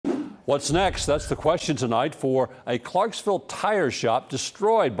What's next? That's the question tonight for a Clarksville tire shop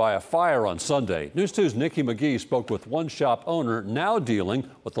destroyed by a fire on Sunday. News 2's Nikki McGee spoke with one shop owner now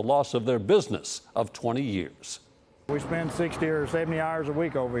dealing with the loss of their business of 20 years. We spend 60 or 70 hours a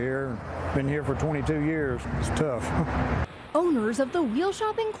week over here. Been here for 22 years. It's tough. Owners of the wheel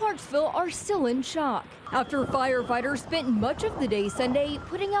shop in Clarksville are still in shock after firefighters spent much of the day Sunday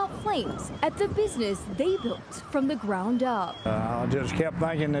putting out flames at the business they built from the ground up. I just kept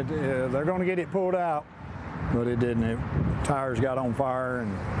thinking that they're going to get it pulled out, but it didn't. Tires got on fire,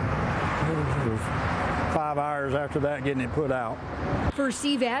 and it was 5 hours after that getting it put out. For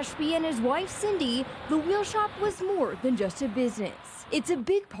Steve Ashby and his wife Cindy, the wheel shop was more than just a business. It's a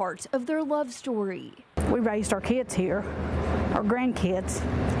big part of their love story. We raised our kids here, our grandkids,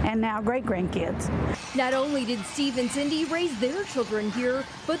 and now great-grandkids. Not only did Steve and Cindy raise their children here,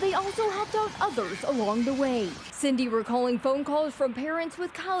 but they also helped out others along the way. Cindy recalling phone calls from parents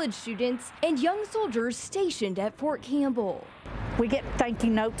with college students and young soldiers stationed at Fort Campbell. We get thank you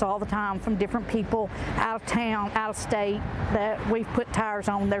notes all the time from different people out of town, out of state, that we've put tires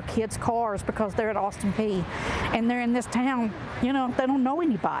on their kids' cars because they're at Austin P. And they're in this town, you know, they don't know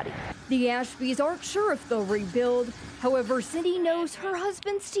anybody. The Ashbys aren't sure if they'll rebuild. However, Cindy knows her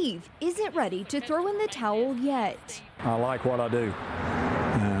husband Steve isn't ready to throw in the towel yet. I like what I do,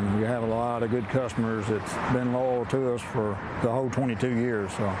 and we have a lot of good customers that's been loyal to us for the whole 22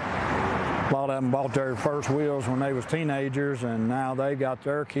 years. So a lot of them bought their first wheels when they was teenagers, and now they got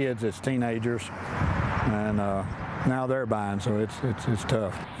their kids as teenagers, and now they're buying, so it's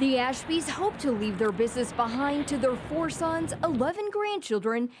tough. The Ashbys hope to leave their business behind to their 4 sons, 11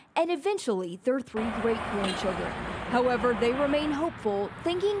 grandchildren, and eventually their 3 great-grandchildren. However, they remain hopeful,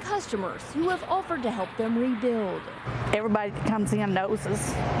 thanking customers who have offered to help them rebuild. Everybody that comes in knows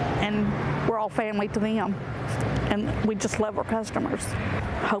us, and we're all family to them, and we just love our customers.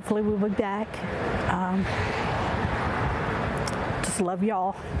 Hopefully we'll be back. Just love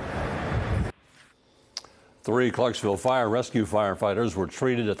y'all. 3 Clarksville fire rescue firefighters were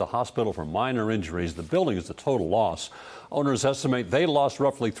treated at the hospital for minor injuries. The building is a total loss. Owners estimate they lost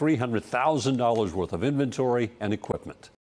roughly $300,000 worth of inventory and equipment.